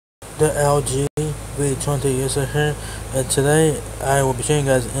the LG V20 user here, and today I will be showing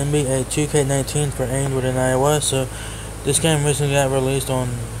you guys NBA 2K19 for Android and iOS. So this game recently got released on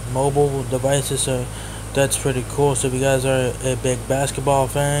mobile devices, so that's pretty cool. So if you guys are a big basketball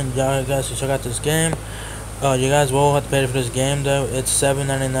fan, y'all guys should check out this game. You guys will have to pay for this game though. It's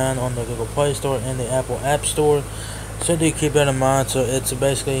 $7.99 on the Google Play Store and the Apple App Store. So do keep that in mind. So it's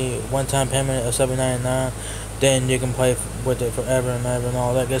basically one-time payment of $7.99. Then you can play with it forever and ever and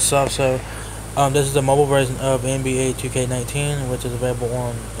all that good stuff. So this is the mobile version of NBA 2K19, which is available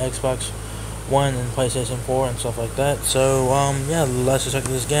on Xbox One and PlayStation 4 and stuff like that. So yeah, let's just check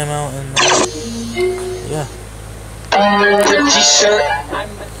this game out and yeah.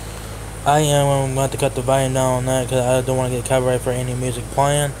 I am going to cut the volume down on that because I don't want to get copyright for any music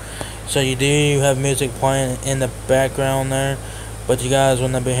playing. So you do have music playing in the background there, but you guys will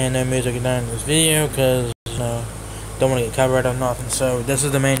not be hearing no music during this video because don't want to get copyright or nothing. So this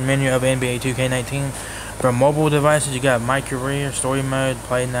is the main menu of NBA 2K19. For mobile devices, you got My Career, Story Mode,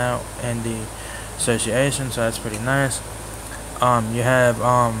 Play Now, and the Association. So that's pretty nice. You have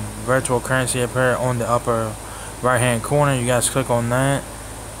virtual currency up here on the upper right hand corner. You guys click on that.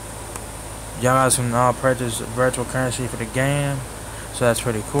 Y'all guys can purchase virtual currency for the game, so that's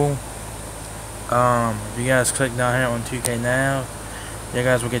pretty cool. If you guys click down here on 2K Now, you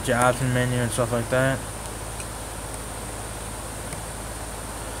guys will get your option menu and stuff like that.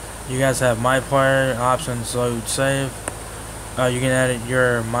 You guys have My Player, options, load, save. You can edit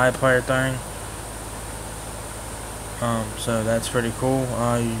your My Player thing. So that's pretty cool.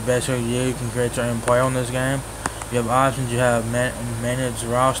 You can create your own player on this game. You have options. You have manage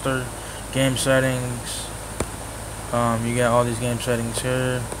roster, game settings. You got all these game settings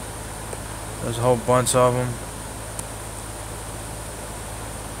here. There's a whole bunch of them.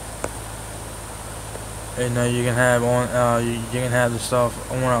 And you can have on you can have the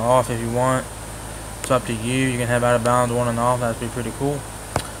stuff on or off if you want. It's up to you. You can have out of bounds on and off. That'd be pretty cool.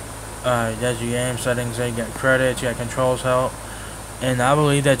 That's your game settings. There you got credits. You got controls help. And I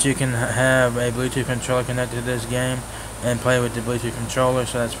believe that you can have a Bluetooth controller connected to this game and play with the Bluetooth controller.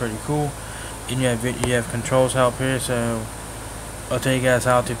 So that's pretty cool. And you have controls help here. So I'll tell you guys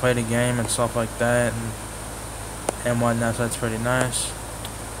how to play the game and stuff like that and whatnot. So that's pretty nice.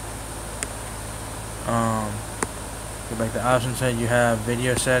 Go back to options here. You have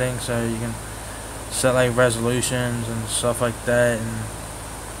video settings, so you can set like resolutions and stuff like that,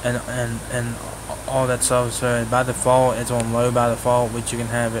 and all that stuff. So by default, it's on low by default, which you can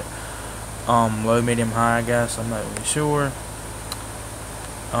have it low, medium, high. I guess I'm not really sure.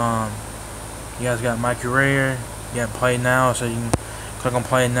 You guys got My Career. You got Play Now, so you can click on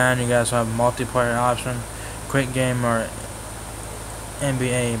Play Now. And you guys have multiplayer option, quick game, or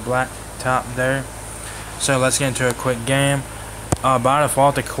NBA Black Top there. So let's get into a quick game. By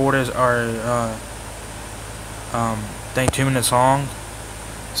default, the quarters are I think 2 minutes long.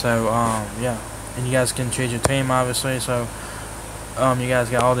 So yeah, and you guys can choose your team obviously. So you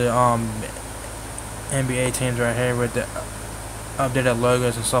guys got all the NBA teams right here with the updated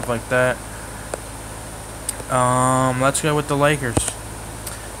logos and stuff like that. Let's go with the Lakers,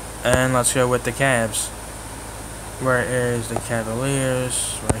 and let's go with the Cavs. Where is the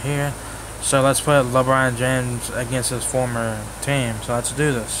Cavaliers? Right here. So let's put LeBron James against his former team. So let's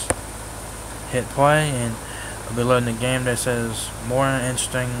do this. Hit play, and I'll be loading the game that says more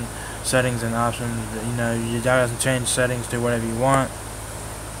interesting settings and options. You guys can change settings to whatever you want.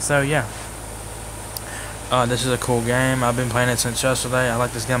 So yeah, this is a cool game. I've been playing it since yesterday. I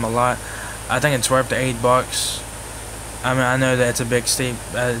like this game a lot. I think it's worth the $8. I mean, I know that it's a bit steep.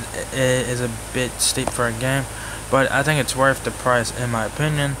 It is a bit steep for a game, but I think it's worth the price in my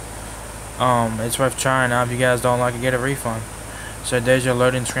opinion. It's worth trying out. If you guys don't like it, get a refund. So there's your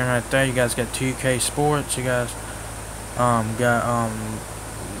loading screen right there. You guys got 2K Sports. You guys got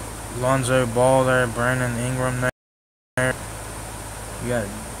Lonzo Ball there, Brandon Ingram there. You got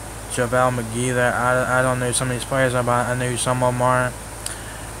JaVale McGee there. I don't know some of these players, but I know who some of them are.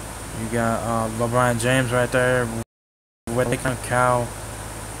 You got LeBron James right there with Kyle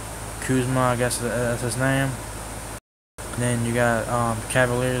Kuzma, I guess that's his name. And then you got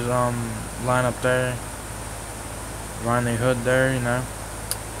Cavaliers line up there. Rodney Hood there,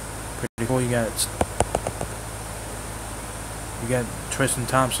 pretty cool. You got Tristan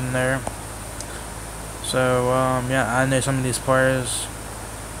Thompson there. So yeah, I know some of these players.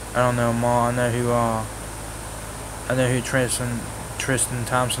 I don't know them all. I know who Tristan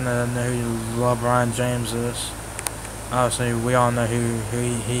Thompson is. I know who LeBron James is. Obviously, we all know who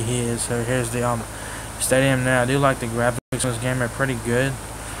he is. So here's the stadium there. I do like the graphics in this game. They're pretty good.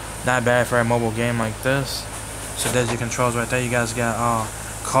 Not bad for a mobile game like this. So there's your controls right there. You guys got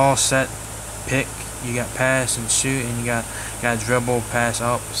call, set, pick. You got pass and shoot, and you got dribble, pass,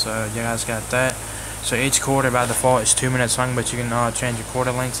 up. So you guys got that. So each quarter by default is 2 minutes long, but you can change your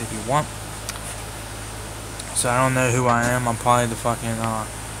quarter lengths if you want. So I don't know who I am. I'm probably the fucking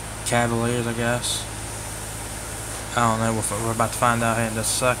Cavaliers, I guess. I don't know. We're about to find out here in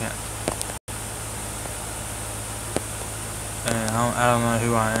just a second. And I don't know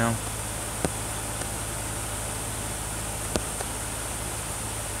who I am.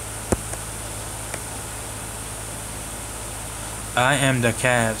 I am the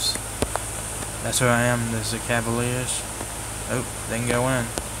Cavs. That's who I am. This is the Cavaliers. Oh, they can go in.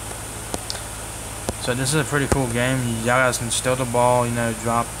 So this is a pretty cool game. Y'all guys can steal the ball, you know,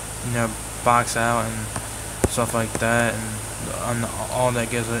 drop, you know, box out and stuff like that, and all that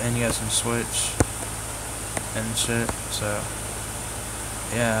gives it, and you guys can switch and shit. So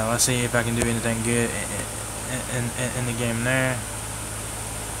yeah, let's see if I can do anything good in the game there.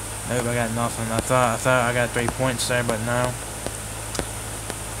 Nope, I got nothing. I thought I got 3 points there, but no.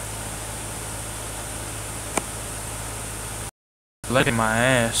 Look at my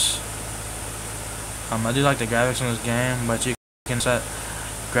ass. I do like the graphics in this game, but you can set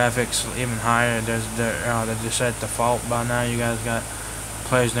graphics even higher. They're just set default by now. You guys got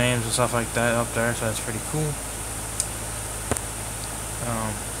players' names and stuff like that up there, so that's pretty cool.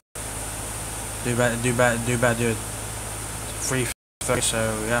 Do it free 30.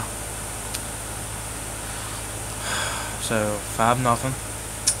 So yeah. So 5-0.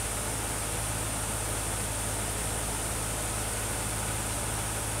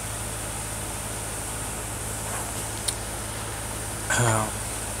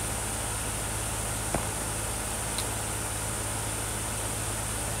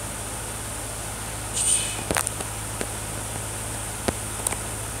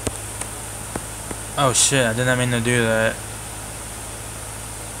 Oh shit, I did not mean to do that.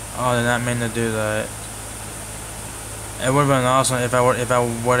 Oh, I did not mean to do that. It would have been awesome if I would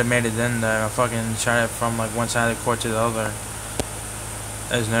have made it in there. I fucking shot it from like one side of the court to the other.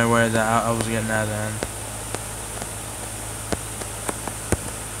 There's no way that I was getting that in.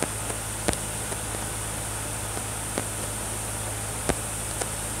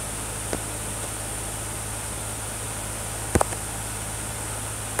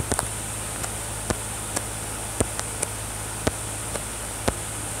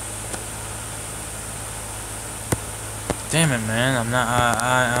 Damn it, man!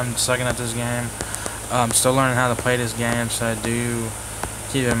 I'm sucking at this game. I'm still learning how to play this game, so do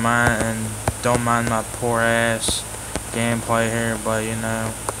keep in mind and don't mind my poor ass gameplay here. But you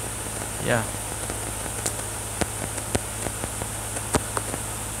know, yeah.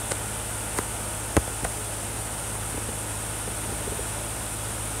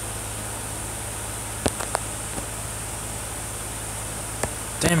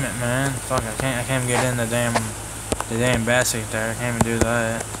 Damn it, man! Fuck! I can't even get in the damn basket there. I can't even do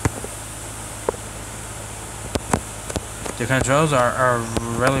that. The controls are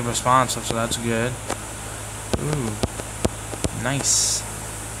really responsive, so that's good. Ooh, nice.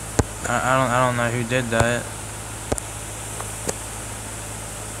 I don't know who did that.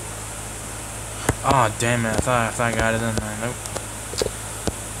 Oh damn it! I thought I got it in there. Nope.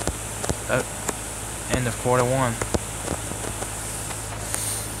 Oh. End of quarter 1.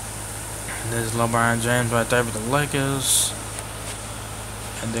 There's LeBron James right there with the Lakers,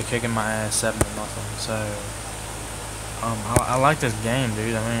 and they're kicking my ass 7-0. So, I like this game,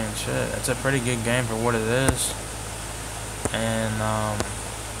 dude. I mean, shit, it's a pretty good game for what it is, and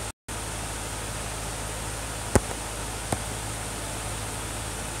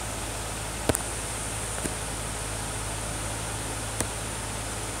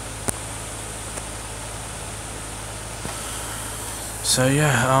so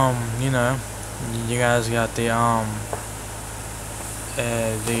yeah, you know, you guys got the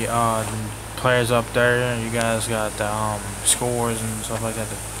players up there. You guys got the scores and stuff like that,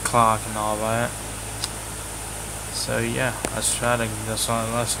 the clock and all that. So yeah, let's try to get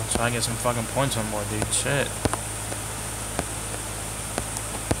some fucking points on board, dude. Shit.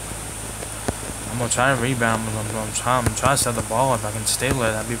 I'm gonna try to rebound, but I'm trying to set the ball. If I can steal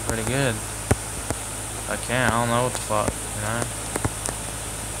it, that'd be pretty good. If I can't, I don't know what the fuck, you know.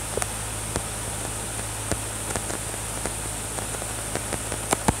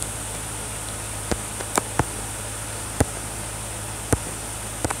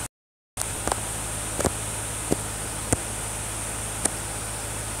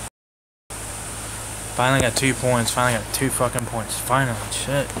 Finally got 2 points. Finally got 2 fucking points. Finally,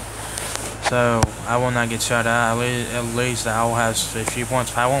 shit. So I will not get shut out. At least I will have a few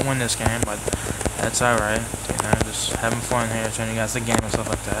points. I won't win this game, but That's alright. You know, just having fun here, showing you guys the game and stuff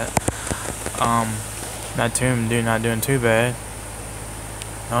like that. Not doing too bad.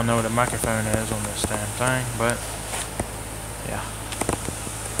 I don't know what the microphone is on this damn thing, but yeah.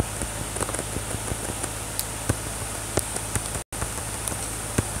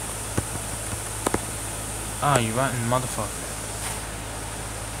 Oh, you rotten motherfucker.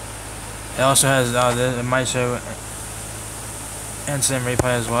 It also has, it might show instant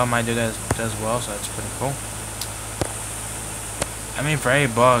replay as well. It might do that as well, so that's pretty cool. I mean, for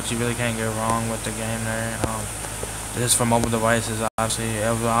 $8, you really can't go wrong with the game there. This is for mobile devices, obviously. It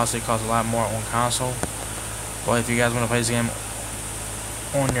will obviously cost a lot more on console. But if you guys want to play this game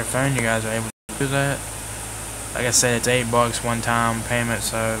on your phone, you guys are able to do that. Like I said, it's $8 one time payment,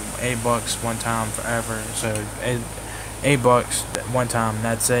 so $8 one time forever. So $8 one time,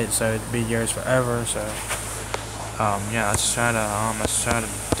 that's it. So it'd be yours forever. So yeah, let's try to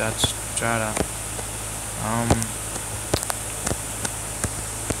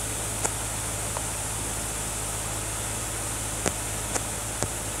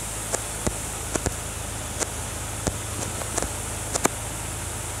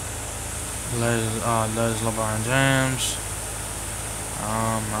Lowe's LeBron James.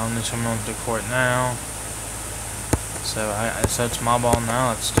 I don't need someone to the court now. So it's my ball now.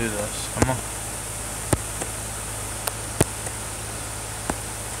 Let's do this. Come on.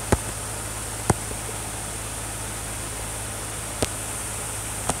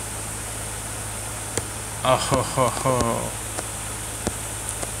 Oh ho ho ho.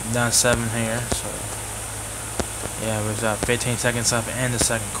 Down 7 here. So yeah, we've got 15 seconds left in the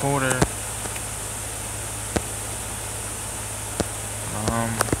second quarter.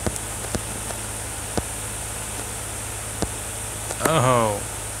 Oh,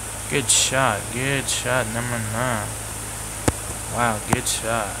 good shot, number 9. Wow, good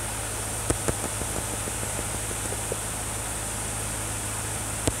shot.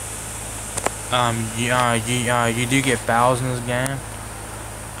 You do get fouls in this game,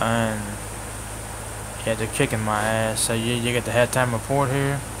 and yeah, they're kicking my ass. So you get the halftime report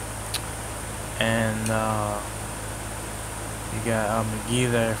here, and you got McGee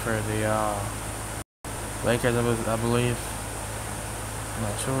there for the Lakers, I believe. I'm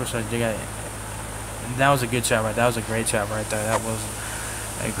not sure. So you got, that was a good shot, right? That was a great shot right there. That was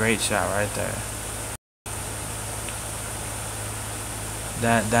a great shot right there.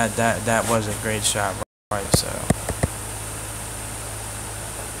 That was a great shot, right? So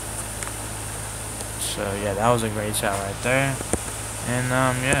yeah, that was a great shot right there. And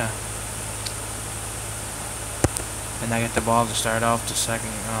yeah. And I get the ball to start off the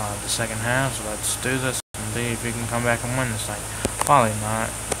second half. So let's do this and see if we can come back and win this thing. Probably not.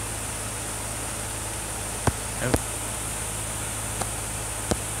 Nope.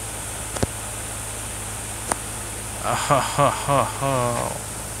 Oh.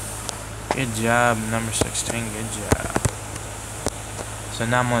 Good job, number 16. Good job. So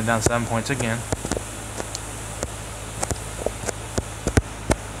now I'm only down 7 points again.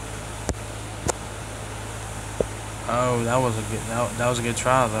 Oh, that was a good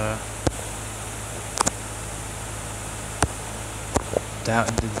try though. Oh,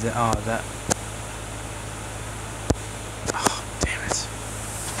 damn it.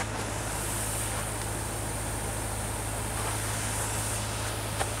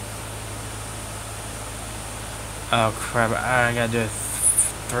 Oh crap! I gotta do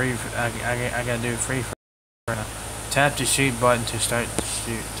three. I gotta do free. Tap the shoot button to start to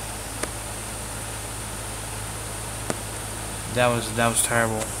shoot. That was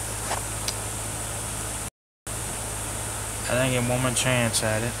terrible. I didn't get one more chance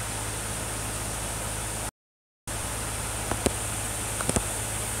at it.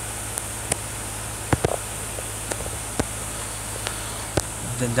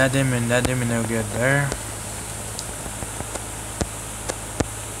 That didn't mean no good there.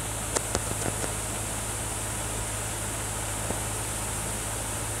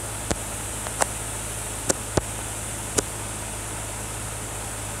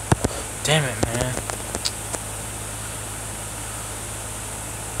 Damn it, man.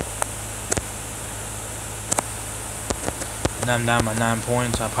 Now I'm down by 9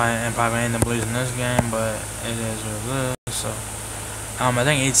 points. I probably end up losing this game, but it is what it is. So, I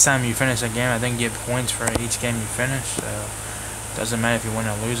think each time you finish a game, I think you get points for each game you finish. So, it doesn't matter if you win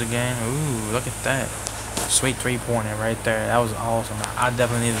or lose a game. Ooh, look at that. Sweet 3-pointer right there. That was awesome. I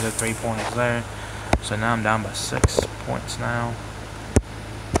definitely needed the 3-pointers there. So now I'm down by 6 points now.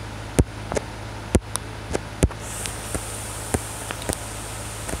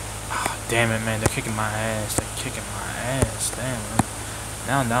 Damn it, man, they're kicking my ass. Damn, man.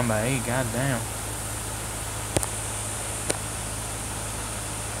 Now I'm down by 8, goddamn.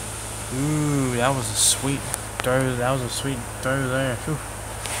 Ooh, that was a sweet throw. That was a sweet throw there. Whew.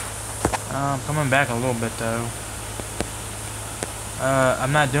 Coming back a little bit though.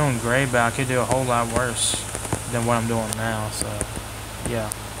 I'm not doing great, but I could do a whole lot worse than what I'm doing now. So, yeah.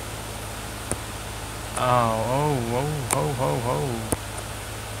 Oh.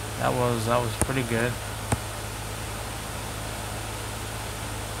 That was pretty good.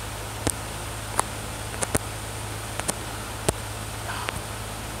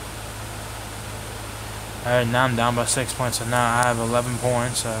 Alright, now I'm down by 6 points, so now I have 11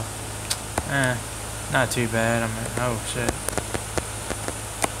 points, so, not too bad. I mean, oh shit.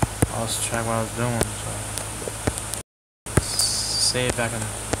 I lost track what I was doing, so. See if I can.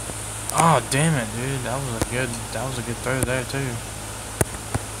 Oh, damn it, dude. That was a good throw there, too.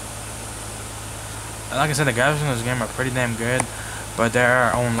 Like I said, the graphics in this game are pretty damn good, but they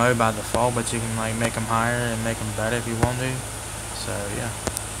are on low by default, but you can, like, make them higher and make them better if you want to. So, yeah.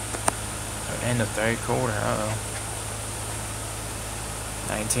 In the third quarter,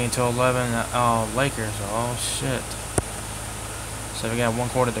 19-11, Lakers. Oh shit. So we got 1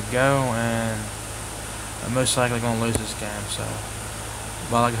 quarter to go, and I'm most likely gonna lose this game. So,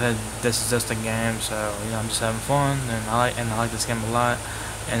 but like I said, this is just a game, so you know I'm just having fun, and I like this game a lot,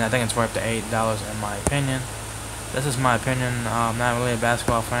 and I think it's worth the $8 in my opinion. This is my opinion. I'm not really a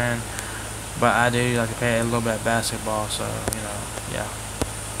basketball fan, but I do like to play a little bit of basketball, so you know, yeah.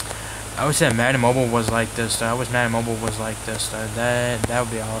 I wish that Madden Mobile was like this, though. I wish Madden Mobile was like this, though. That would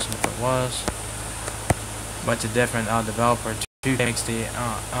be awesome if it was. But it's a different developer. 2K makes the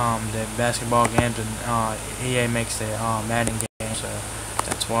basketball games, and EA makes the Madden games, so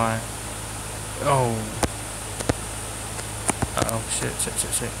that's why. Oh. Uh-oh, shit.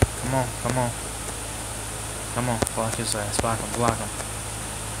 Come on, block his ass, block him.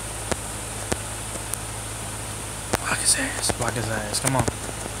 Block his ass, come on.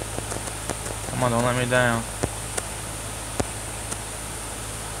 Come on, don't let me down.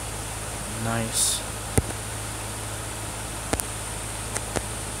 Nice.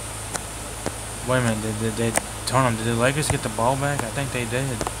 Wait a minute, did the Lakers get the ball back? I think they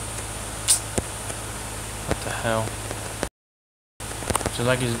did. What the hell? So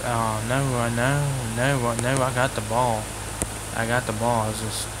Lakers, no, I got the ball. I was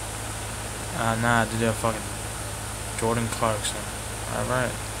just, nah, I did a fucking Jordan Clarkson.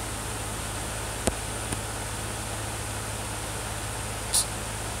 Alright.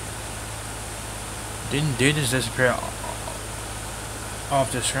 Didn't just disappear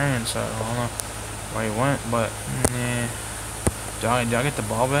off the screen, so I don't know where he went, but yeah. Do I get the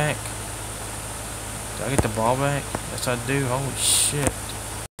ball back? Yes, I do. Holy shit.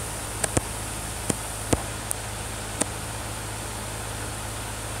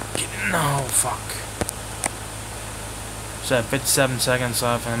 No, fuck. So I have 57 seconds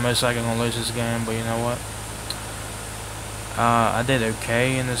left, and I'm most likely gonna lose this game, but you know what? I did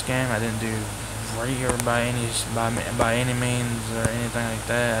okay in this game. I didn't do great or by any means or anything like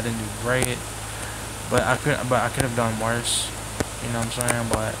that. I didn't do great, but I could have done worse. You know what I'm saying?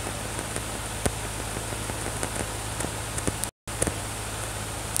 But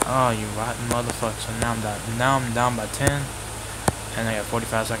oh, you rotten motherfucker! So now I'm down. Now I'm down by 10, and I got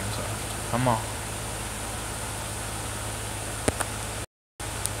 45 seconds left. Come on.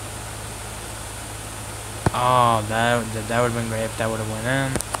 Oh, that would have been great if that would have went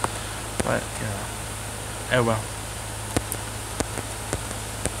in. But, you know, oh well.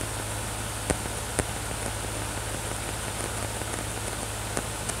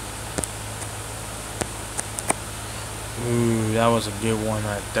 Ooh, that was a good one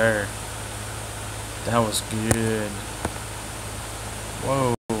right there. That was good.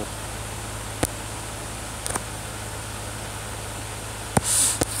 Whoa.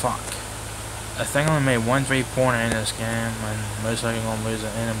 Fuck. I think I only made 1 3-pointer in this game, and most likely gonna lose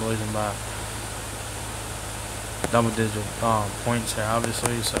it, and I'm losing by double-digit points here,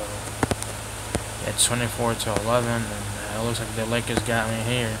 obviously. So it's 24-11, and it looks like the Lakers got me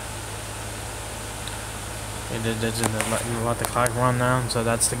here. They just let the clock run down, so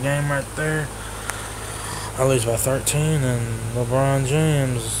that's the game right there. I lose by 13, and LeBron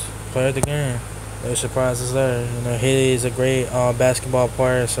James played the game. No surprises there. You know, he is a great basketball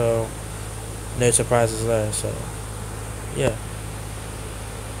player, so no surprises there. So, yeah.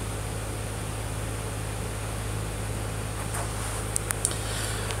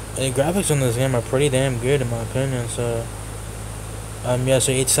 And the graphics on this game are pretty damn good in my opinion. So, yeah.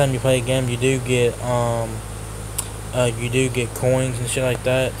 So each time you play a game, you do get coins and shit like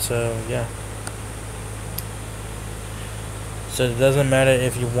that. So yeah. So it doesn't matter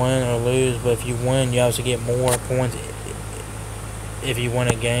if you win or lose, but if you win, you also get more points if you win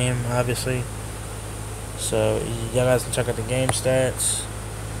a game, obviously. So y'all guys can check out the game stats,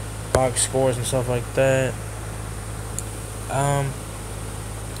 box scores and stuff like that. I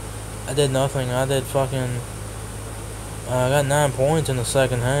did nothing. I did fucking. I got 9 points in the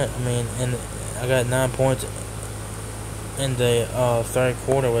second half. I mean, I got 9 points in the third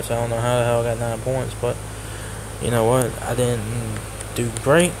quarter, which I don't know how the hell I got 9 points, but you know what? I didn't do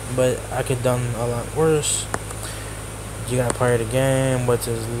great, but I could done a lot worse. You got player of the game, which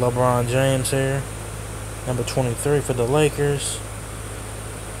is LeBron James here, number 23 for the Lakers.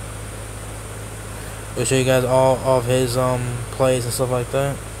 We'll show you guys all of his plays and stuff like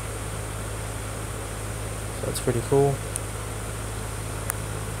that. So that's pretty cool.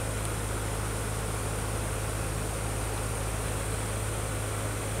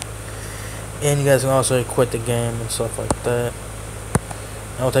 And you guys can also quit the game and stuff like that.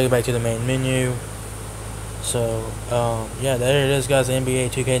 I'll take you back to the main menu. So, yeah, there it is, guys.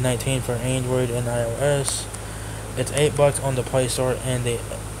 NBA 2K19 for Android and iOS. It's $8 on the Play Store and the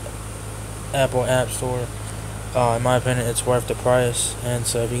Apple App Store. In my opinion, it's worth the price. And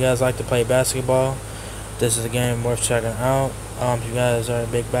so, if you guys like to play basketball, this is a game worth checking out. If you guys are a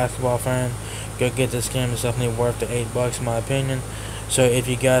big basketball fan, go get this game. It's definitely worth the $8 in my opinion. So if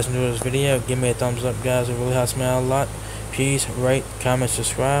you guys enjoyed this video, give me a thumbs up, guys. It really helps me out a lot. Please rate, comment,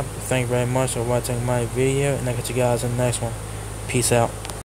 subscribe. Thank you very much for watching my video, and I'll catch you guys in the next one. Peace out.